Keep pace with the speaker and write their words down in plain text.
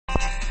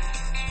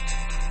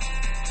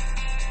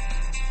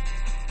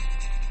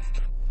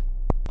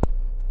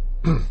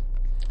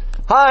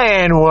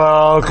Hi, and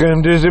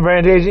welcome to the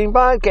Brand Aging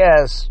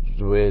Podcast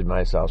with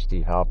myself,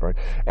 Steve Halpern.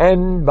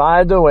 And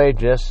by the way,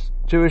 just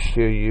to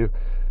assure you,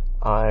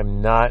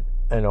 I'm not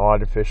an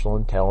artificial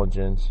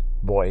intelligence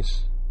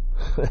voice.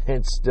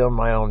 It's still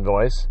my own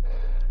voice.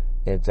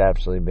 It's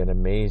absolutely been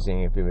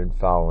amazing if you've been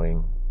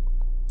following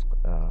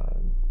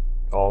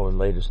all the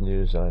latest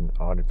news on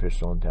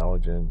artificial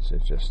intelligence.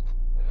 It's just,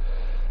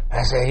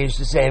 as I used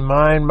to say,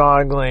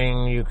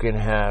 mind-boggling. You can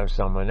have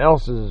someone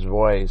else's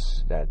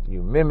voice that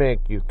you mimic.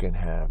 You can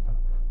have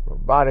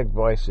robotic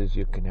voices.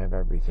 You can have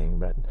everything.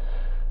 But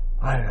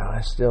I don't know.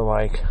 I still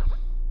like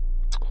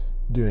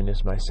doing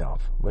this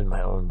myself with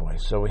my own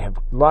voice. So we have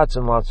lots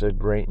and lots of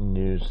great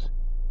news.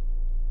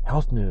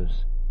 Health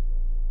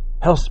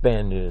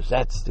span news.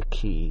 That's the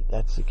key.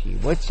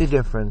 What's the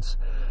difference?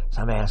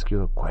 So I'm going to ask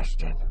you a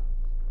question.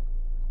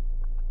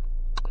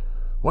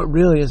 What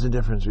really is the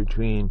difference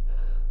between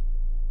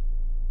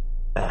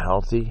a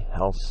healthy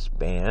health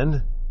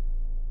span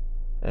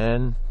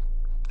and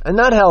a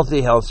not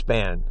healthy health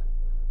span?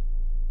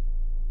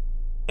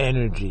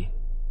 Energy.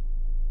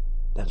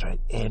 That's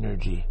right,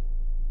 energy.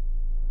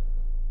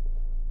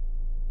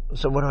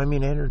 So what do I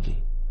mean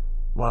energy?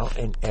 Well,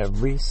 in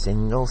every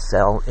single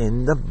cell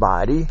in the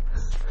body,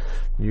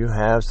 you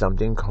have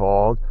something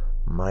called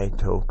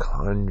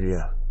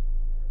mitochondria.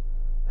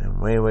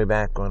 And way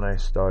back when I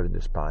started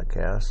this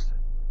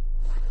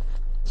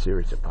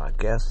series of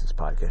podcasts, this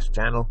podcast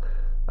channel,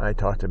 I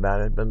talked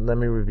about it, but let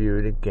me review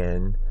it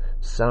again.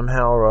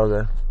 Somehow or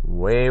other,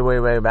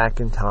 way back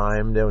in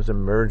time, there was a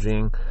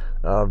merging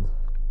of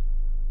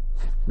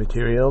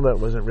material that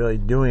wasn't really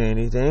doing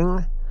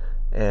anything,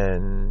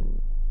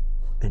 and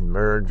it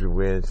merged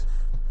with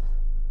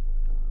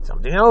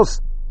something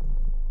else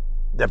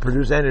that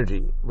produced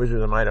energy, which was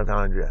the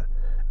mitochondria.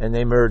 And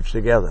they merged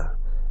together.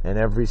 And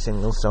every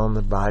single cell in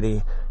the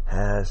body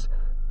has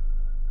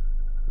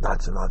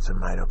lots and lots of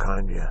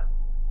mitochondria.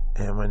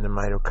 And when the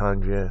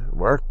mitochondria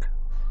work,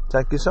 it's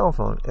like your cell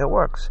phone. It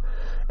works.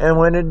 And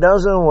when it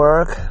doesn't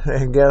work,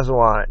 guess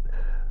what?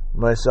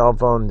 My cell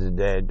phone is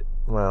dead.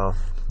 Well,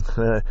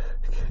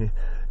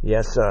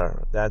 yes,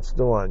 sir. That's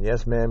the one.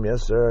 Yes, ma'am.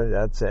 Yes, sir.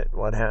 That's it.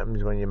 What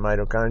happens when your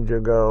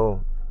mitochondria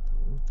go?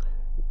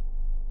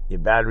 Your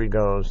battery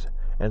goes.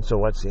 And so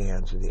what's the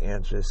answer? The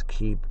answer is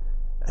keep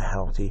a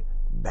healthy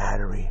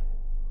battery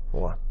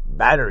or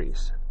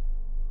batteries.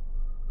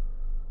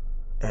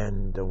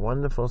 And the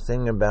wonderful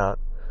thing about,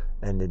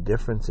 and the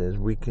difference is,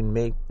 we can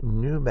make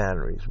new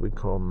batteries. We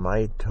call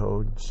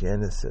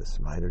mitogenesis,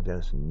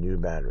 new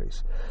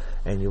batteries.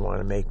 And you want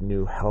to make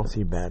new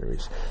healthy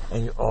batteries.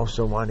 And you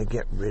also want to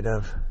get rid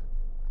of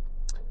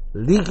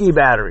leaky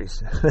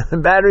batteries.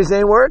 Batteries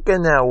ain't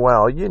working that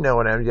well. You know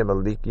what happens. You have a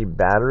leaky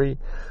battery.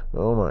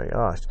 Oh my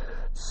gosh.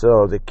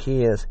 So the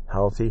key is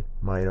healthy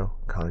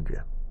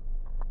mitochondria.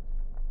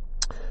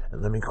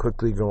 And let me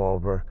quickly go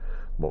over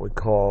what we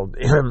call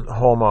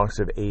hallmarks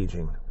of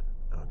aging.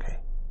 Okay.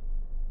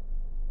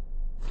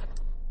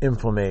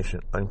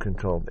 Inflammation,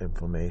 uncontrolled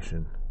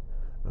inflammation.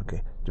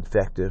 Okay.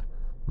 Defective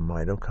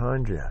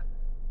mitochondria.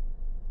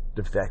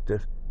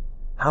 Defective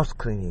house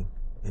cleaning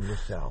in the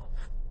cell.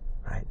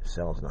 Right? The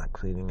cell's not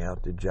cleaning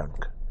out the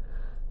junk.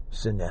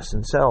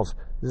 Senescent cells,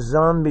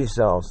 zombie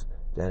cells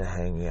that are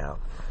hanging out.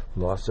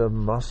 Loss of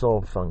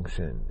muscle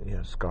function,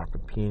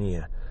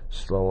 sarcopenia,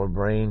 slower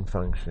brain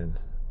function.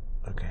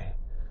 Okay.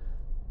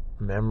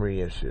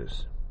 Memory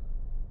issues,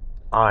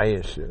 eye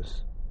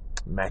issues,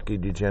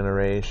 macular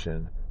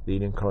degeneration,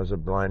 leading cause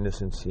of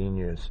blindness in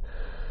seniors,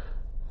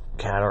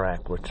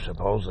 cataract, which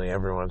supposedly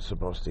everyone's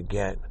supposed to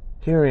get,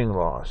 hearing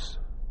loss,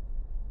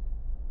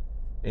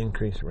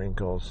 increased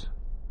wrinkles,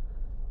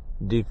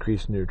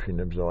 decreased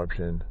nutrient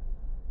absorption,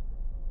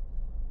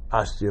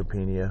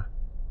 osteopenia,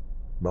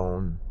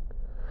 bone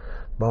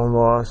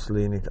loss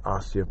leading to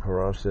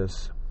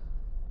osteoporosis,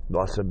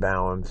 loss of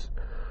balance.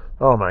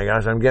 Oh my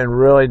gosh, I'm getting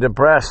really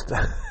depressed.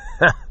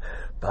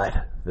 But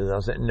for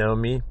those that know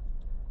me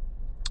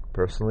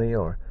personally,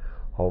 or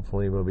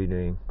hopefully we'll be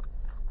doing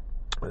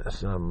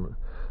some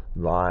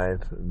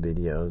live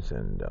videos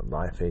and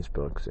live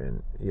Facebooks,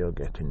 and you'll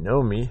get to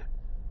know me.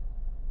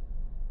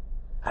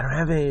 I don't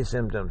have any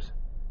symptoms.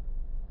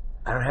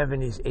 I don't have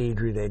any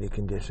age-related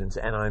conditions,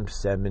 and I'm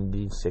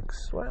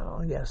 76.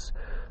 Well, yes,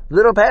 a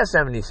little past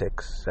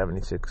 76.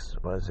 76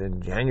 was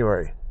in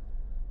January.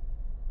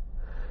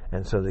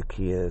 And so the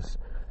key is,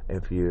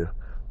 if you're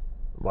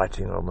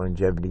watching our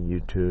longevity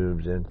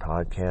YouTubes and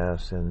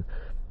podcasts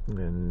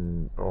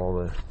and all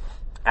the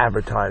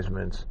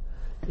advertisements,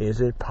 is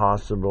it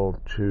possible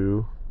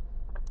to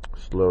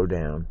slow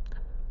down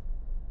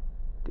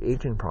the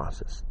aging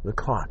process, the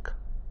clock?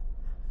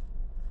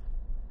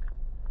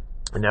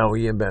 And now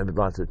we have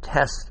lots of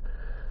tests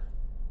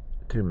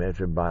to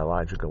measure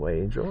biological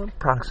age or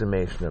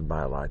approximation of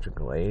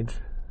biological age.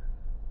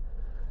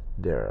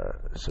 There are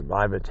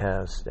saliva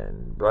tests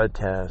and blood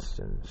tests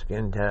and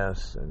skin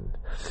tests and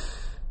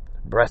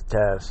breath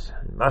tests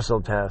and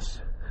muscle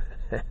tests.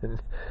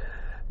 And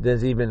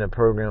there's even a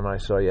program I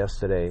saw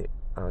yesterday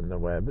on the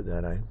web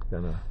that I'm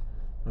going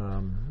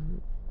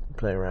to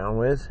play around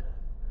with.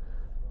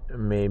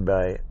 made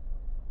by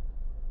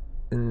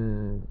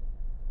one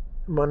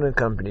of the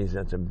companies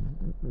that's a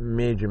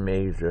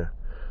major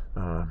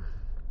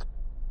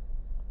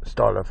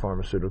startup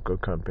pharmaceutical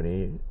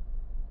company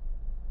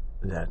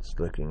that's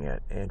looking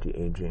at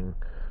anti-aging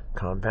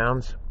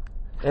compounds.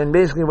 And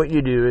basically what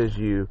you do is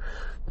you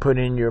put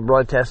in your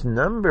blood test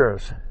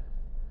numbers,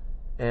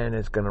 and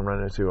it's going to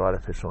run it through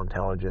artificial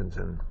intelligence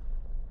and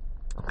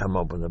come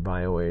up with a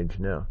bioage.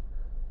 Now,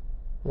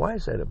 why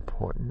is that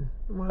important?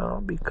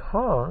 Well,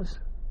 because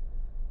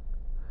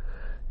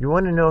you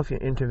want to know if your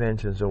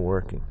interventions are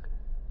working.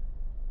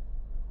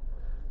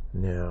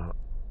 Now,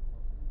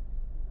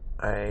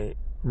 I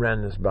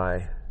ran this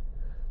by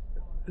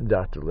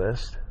Dr.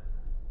 List,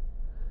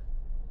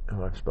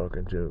 who I've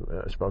spoken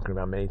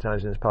about many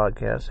times in this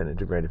podcast, an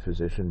integrative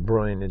physician,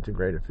 brilliant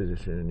integrative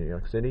physician in New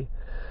York City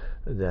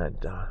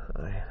that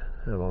I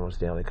have almost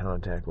daily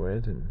contact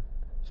with and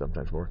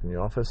sometimes work in the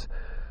office.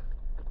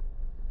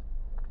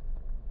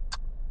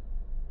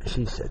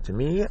 She said to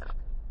me,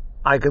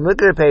 I can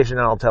look at a patient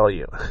and I'll tell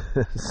you.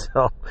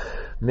 So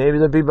maybe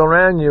the people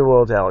around you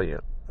will tell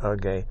you,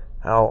 okay,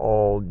 how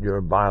old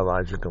your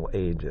biological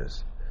age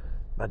is.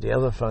 But the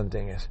other fun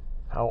thing is,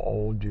 how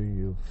old do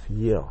you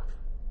feel?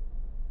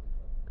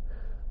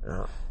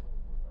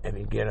 If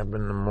you get up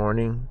in the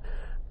morning,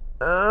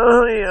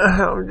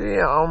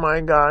 oh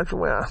my gosh,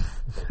 well,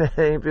 I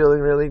ain't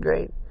feeling really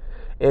great.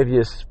 If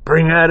you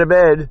spring out of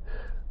bed,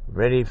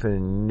 ready for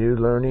new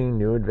learning,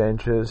 new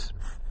adventures,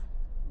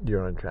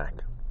 you're on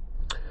track.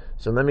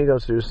 So let me go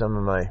through some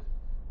of my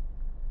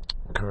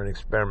current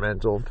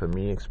experimental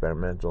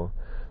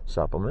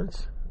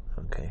supplements.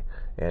 Okay,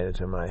 added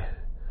to my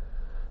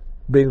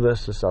big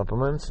list of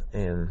supplements,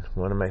 and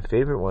one of my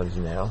favorite ones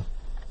now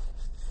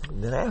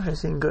that I have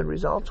seen good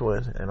results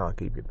with, and I'll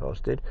keep you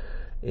posted,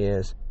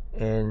 is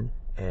NMN,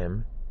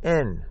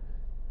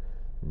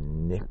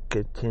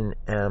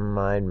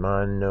 nicotinamide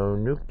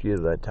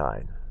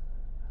mononucleotide.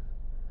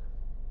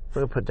 We're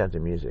going to put that to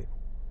music.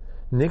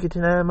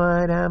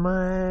 Nicotinamide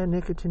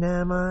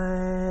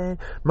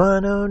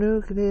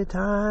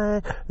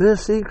mononucleotide, the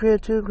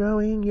secret to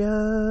growing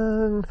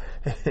young.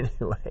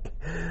 Anyway,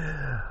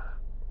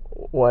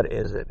 what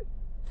is it?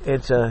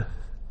 It's a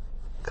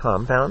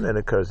compound that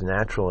occurs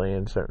naturally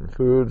in certain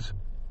foods,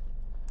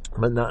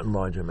 but not in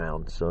large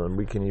amounts, so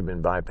we can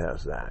even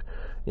bypass that.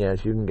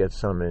 Yes, you can get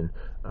some in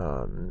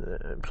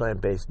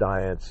plant-based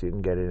diets. You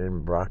can get it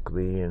in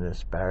broccoli and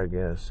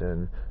asparagus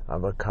and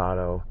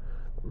avocado,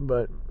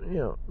 but,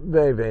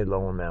 very, very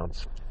low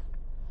amounts.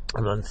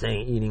 I'm not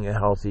saying eating a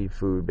healthy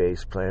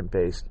food-based,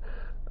 plant-based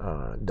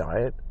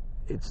diet.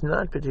 It's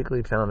not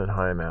particularly found in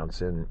high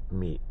amounts in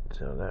meat,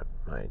 so that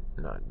might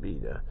not be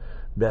the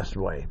best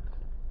way.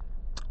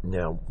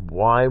 Now,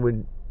 why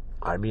would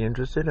I be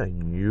interested? Are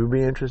you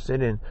be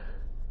interested in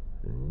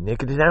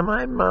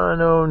nicotinamide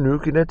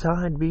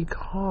mononucleotide?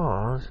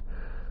 Because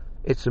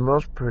it's the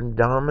most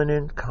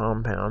predominant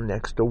compound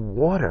next to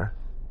water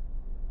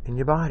in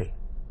your body.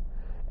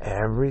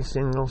 Every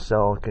single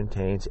cell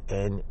contains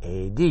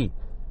NAD.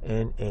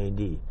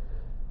 NAD.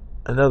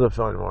 Another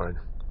fun one.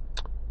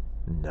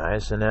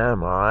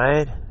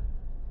 Niacinamide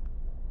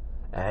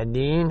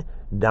adenine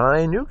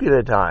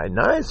dinucleotide.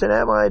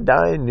 Niacinamide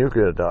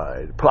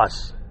dinucleotide.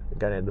 Plus. You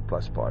gotta add the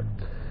plus part.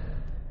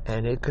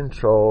 And it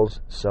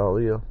controls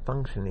cellular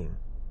functioning.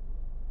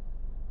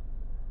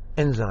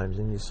 Enzymes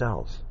in your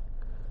cells.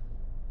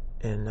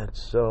 And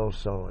that's so,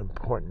 so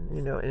important.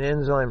 An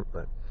enzyme,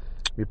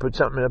 you put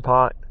something in a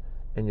pot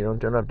and you don't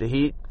turn up the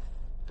heat,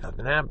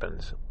 nothing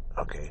happens.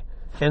 Okay.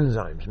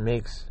 Enzymes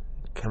makes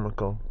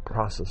chemical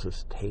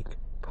processes take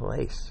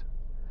place.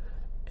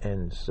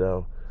 And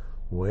so,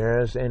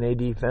 where's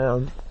NAD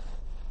found?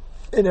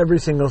 In every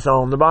single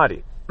cell in the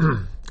body.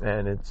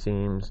 And it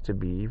seems to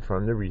be,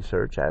 from the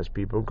research, as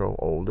people grow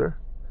older,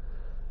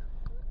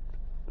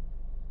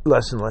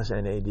 less and less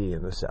NAD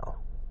in the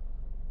cell.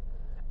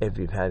 If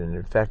you've had an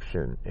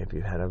infection, if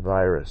you've had a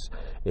virus,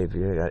 if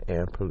you've got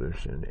air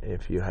pollution,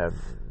 if you have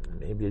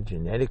maybe a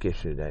genetic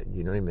issue that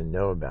you don't even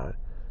know about,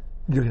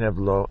 you can have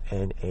low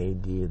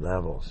NAD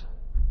levels.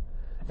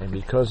 And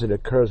because it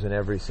occurs in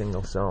every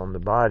single cell in the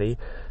body,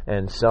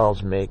 and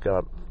cells make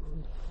up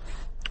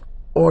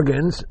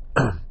organs,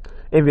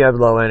 if you have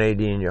low NAD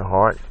in your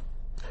heart,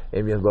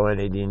 if you have low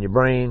NAD in your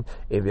brain,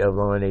 if you have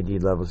low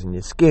NAD levels in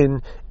your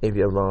skin, if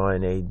you have low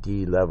NAD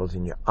levels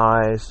in your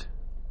eyes,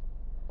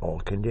 all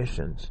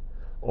conditions,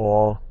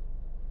 all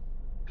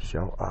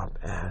show up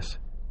as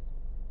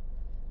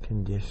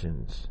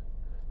conditions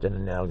that are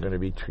now going to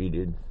be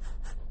treated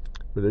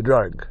with a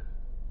drug,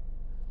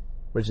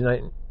 which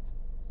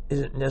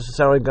isn't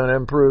necessarily going to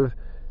improve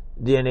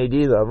the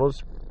NAD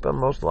levels, but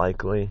most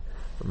likely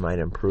might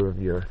improve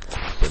your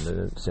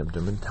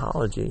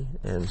symptomatology,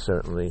 and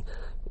certainly,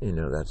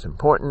 that's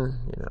important.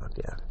 If you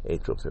have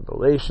atrial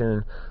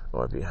fibrillation,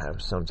 or if you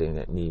have something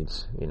that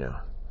needs,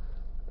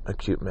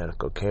 acute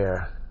medical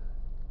care,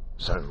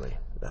 certainly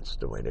that's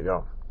the way to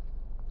go.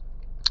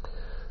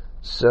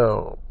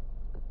 So,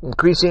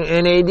 Increasing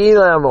NAD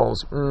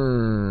levels.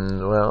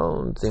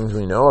 Well, things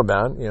we know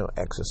about,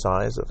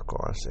 exercise, of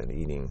course, and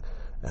eating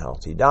a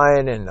healthy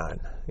diet and not,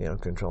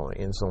 controlling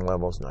insulin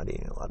levels, not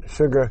eating a lot of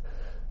sugar,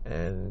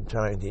 and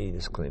trying to eat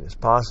as clean as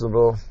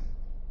possible.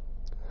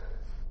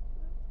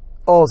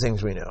 All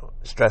things we know.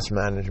 Stress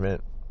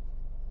management,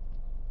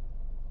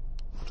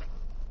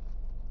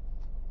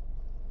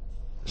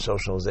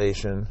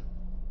 socialization,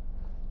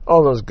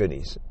 all those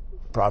goodies.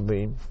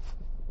 Probably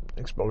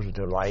exposure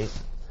to light,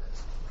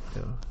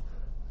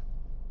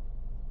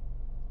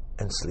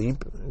 and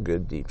sleep,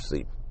 good deep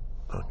sleep.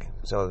 Okay,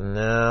 so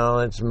now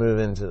let's move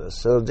into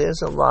this. So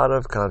there's a lot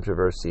of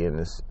controversy in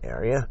this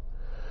area.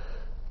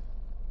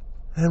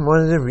 And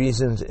one of the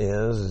reasons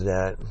is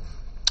that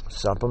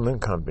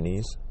supplement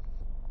companies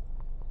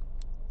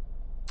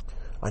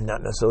are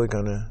not necessarily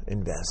going to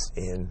invest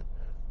in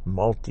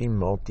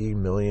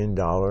multi-million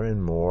dollar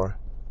and more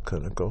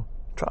clinical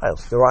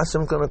trials. There are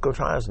some clinical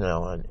trials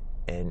now on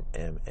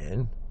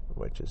NMN,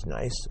 which is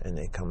nice, and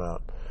they come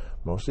out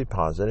mostly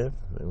positive,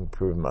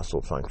 improve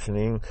muscle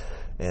functioning,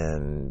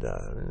 and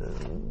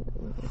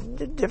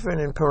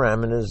different in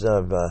parameters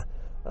of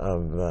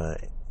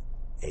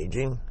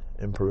aging,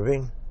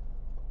 improving.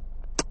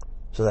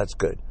 So that's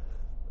good.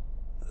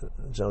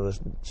 So the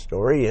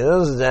story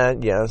is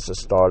that, yes, a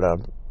startup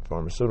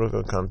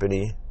pharmaceutical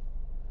company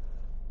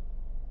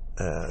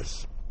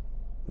has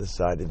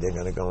decided they're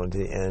going to go into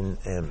the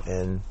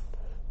NMN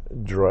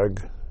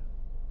drug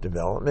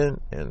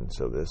development, and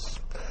so there's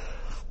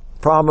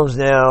problems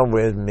now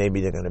with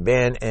maybe they're going to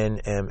ban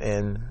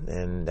NMN,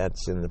 and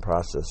that's in the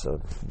process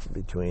of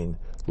between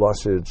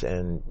lawsuits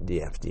and the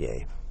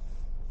FDA.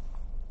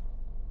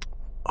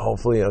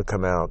 Hopefully it'll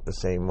come out the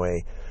same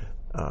way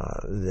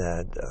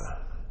that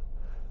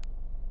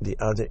the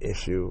other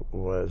issue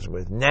was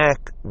with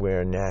NAC,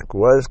 where NAC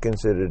was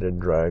considered a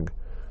drug,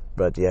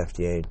 but the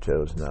FDA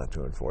chose not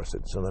to enforce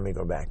it. So let me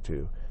go back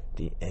to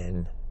the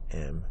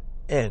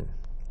NMN.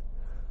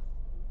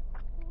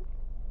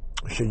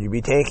 Should you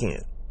be taking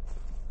it?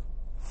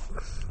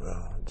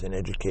 Well, it's an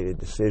educated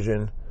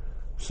decision.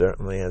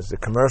 Certainly, as the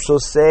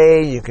commercials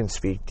say, you can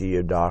speak to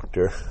your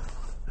doctor,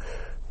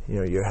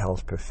 your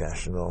health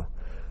professional.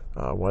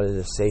 What are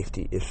the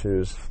safety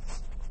issues?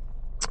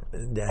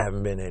 There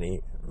haven't been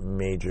any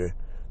major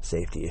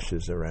safety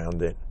issues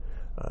around it.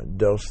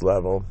 Dose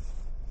level.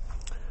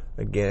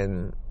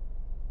 Again,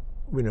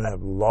 we don't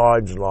have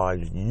large,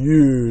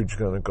 huge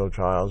clinical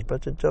trials,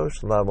 but the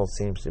dose level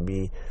seems to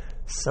be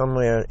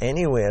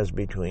anywhere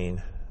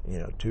between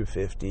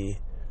 250,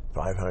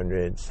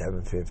 500,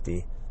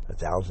 750,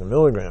 1,000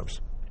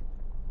 milligrams.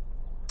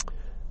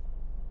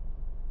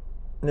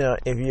 Now,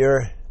 if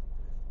you're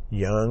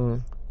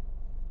young,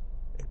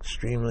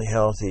 extremely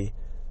healthy,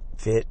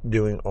 fit,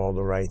 doing all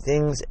the right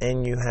things,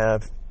 and you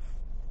have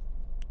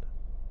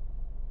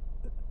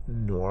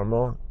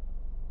normal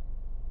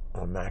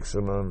or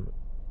maximum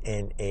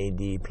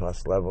NAD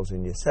plus levels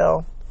in your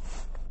cell,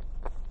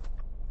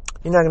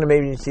 you're not going to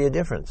maybe see a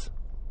difference.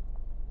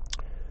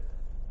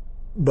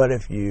 But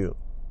if you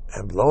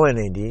have low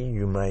NAD,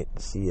 you might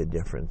see a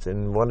difference.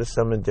 And what are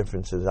some of the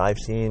differences I've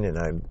seen and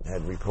I've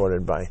had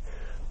reported by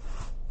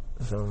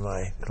some of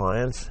my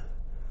clients?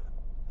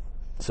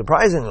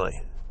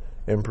 Surprisingly,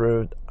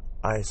 improved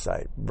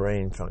eyesight,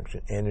 brain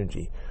function,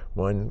 energy.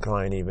 One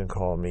client even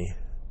called me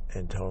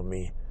and told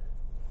me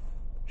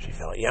she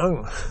felt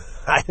young.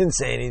 I didn't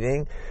say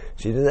anything.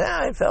 She said,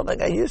 I felt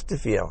like I used to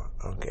feel.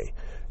 Okay.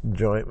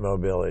 Joint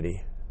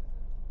mobility.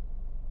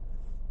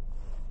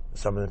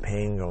 Some of the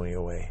pain going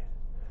away.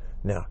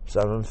 Now,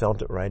 some of them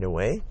felt it right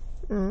away.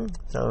 Some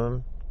of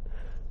them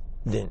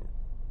didn't.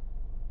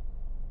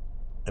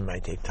 It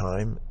might take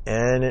time,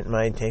 and it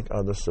might take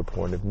other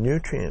supportive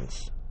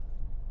nutrients.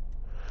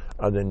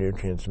 Other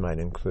nutrients might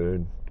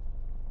include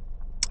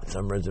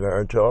some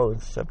resveratrol,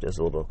 except there's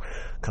a little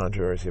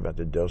controversy about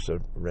the dose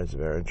of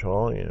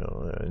resveratrol,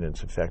 and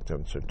its effect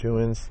on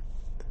sirtuins.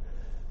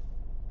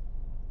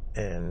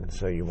 And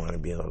so you want to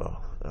be a little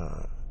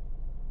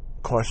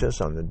cautious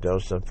on the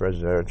dose of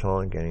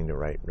resveratrol and getting the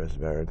right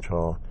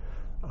resveratrol.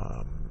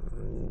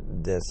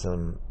 There's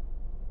some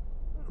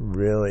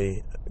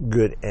really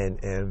good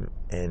NMN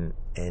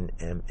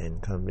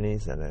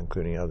companies that are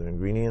including other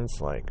ingredients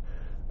like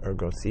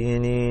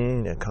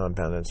ergothioneine, a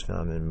compound that's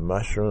found in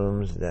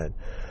mushrooms that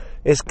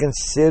is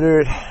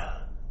considered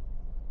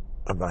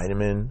a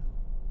vitamin,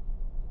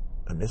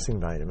 a missing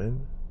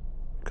vitamin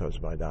because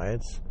of our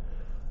diets.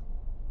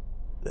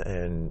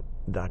 And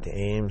Dr.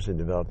 Ames, who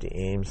developed the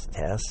Ames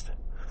test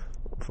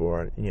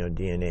for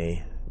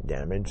DNA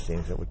damage,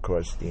 things that would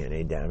cause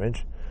DNA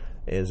damage,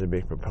 is a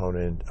big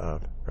proponent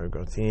of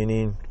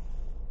ergothioneine.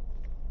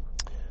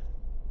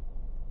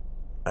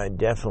 I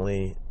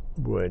definitely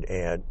would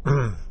add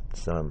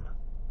some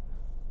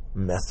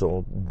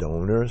methyl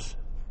donors,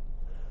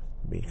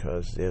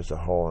 because there's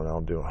and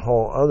I'll do a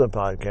whole other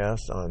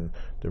podcast on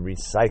the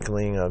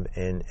recycling of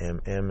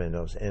NMN and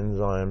those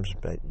enzymes,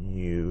 but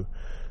you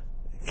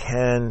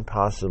can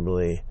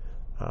possibly,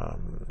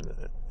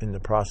 in the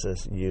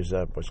process, use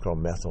up what's called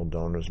methyl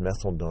donors.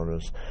 Methyl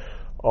donors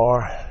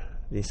are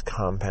these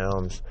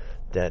compounds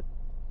that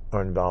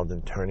are involved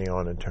in turning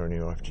on and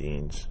turning off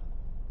genes.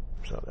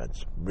 So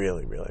that's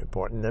really, really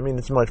important. I mean,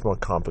 it's much more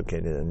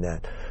complicated than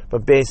that.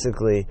 But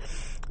basically,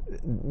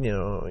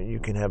 you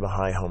can have a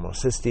high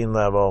homocysteine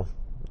level,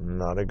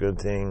 not a good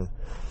thing,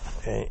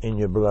 in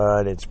your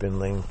blood. It's been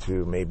linked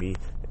to maybe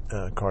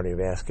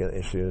cardiovascular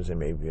issues and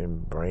maybe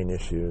brain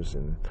issues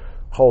and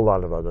a whole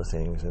lot of other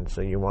things. And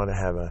so you want to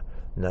have a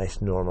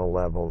nice normal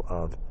level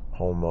of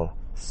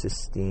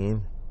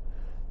homocysteine.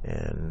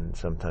 And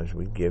sometimes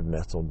we give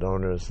methyl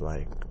donors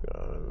like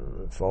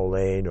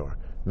folate or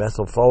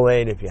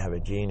methylfolate if you have a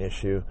gene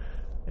issue,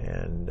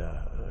 and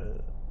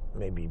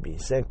maybe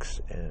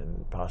B6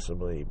 and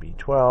possibly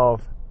B12,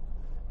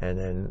 and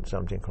then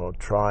something called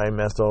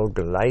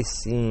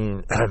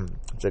trimethylglycine.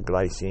 It's a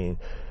glycine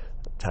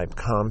type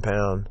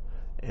compound,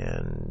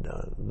 and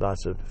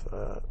lots of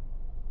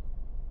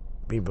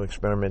people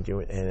experimenting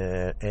with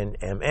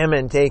NMN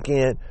and taking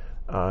it.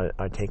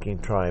 Are taking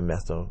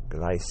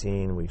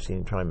trimethylglycine. We've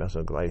seen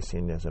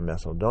trimethylglycine as a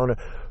methyl donor,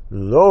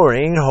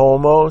 lowering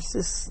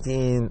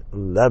homocysteine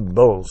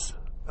levels.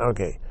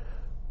 Okay,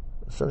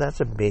 so that's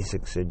a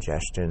basic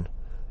suggestion,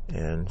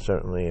 and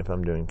certainly if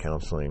I'm doing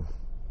counseling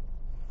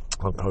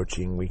or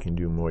coaching, we can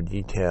do more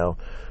detail.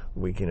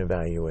 We can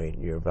evaluate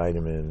your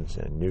vitamins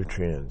and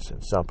nutrients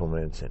and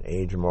supplements and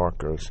age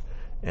markers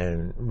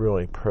and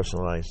really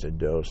personalize the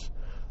dose.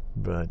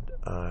 But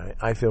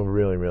I feel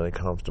really, really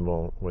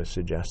comfortable with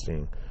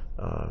suggesting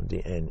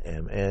the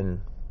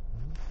NMN,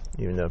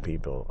 even though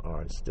people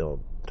are still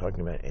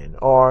talking about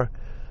NR,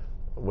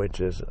 which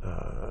is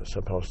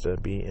supposed to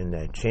be in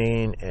that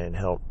chain and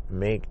help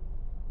make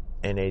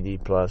NAD+.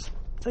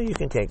 So you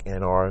can take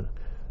NR,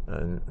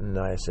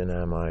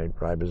 niacinamide,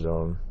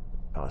 ribosome,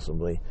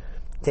 possibly.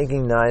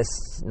 Taking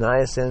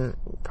niacin,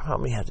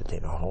 probably have to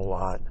take a whole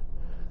lot.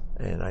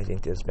 And I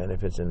think there's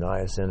benefits in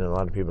niacin, and a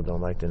lot of people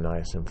don't like the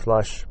niacin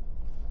flush.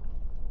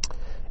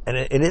 And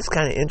it is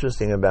kind of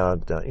interesting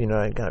about,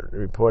 I got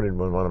reported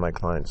when one of my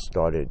clients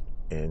started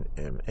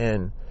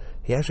NMN,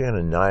 he actually had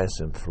a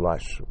niacin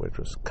flush, which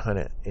was kind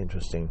of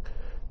interesting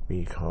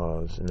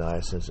because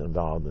niacin is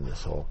involved in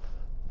this whole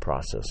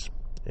process.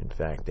 In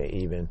fact, they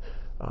even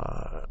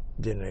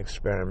did an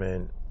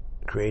experiment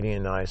creating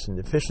a niacin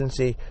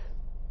deficiency,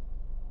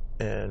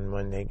 and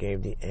when they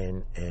gave the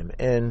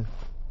NMN,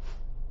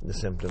 the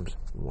symptoms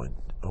went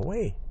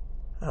away.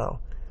 Oh,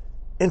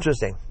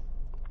 interesting.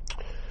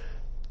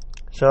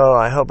 So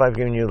I hope I've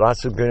given you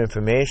lots of good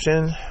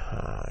information.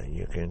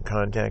 You can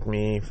contact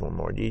me for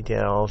more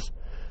details,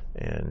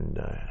 and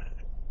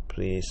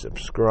please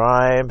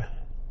subscribe.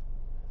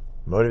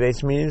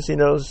 Motivates me to see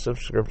those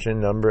subscription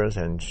numbers,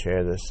 and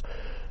share this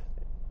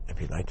if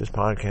you like this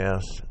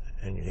podcast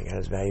and you think it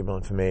has valuable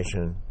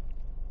information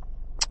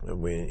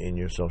in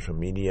your social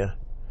media.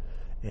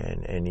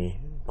 And any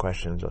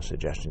questions or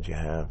suggestions you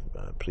have,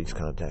 please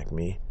contact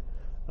me.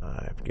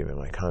 I've given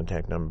my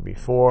contact number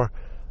before.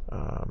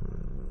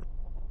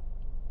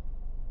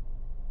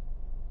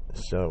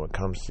 So it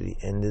comes to the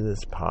end of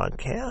this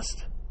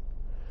podcast,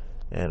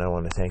 and I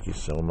want to thank you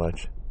so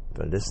much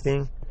for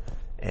listening,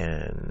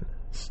 and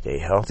stay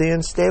healthy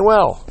and stay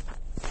well.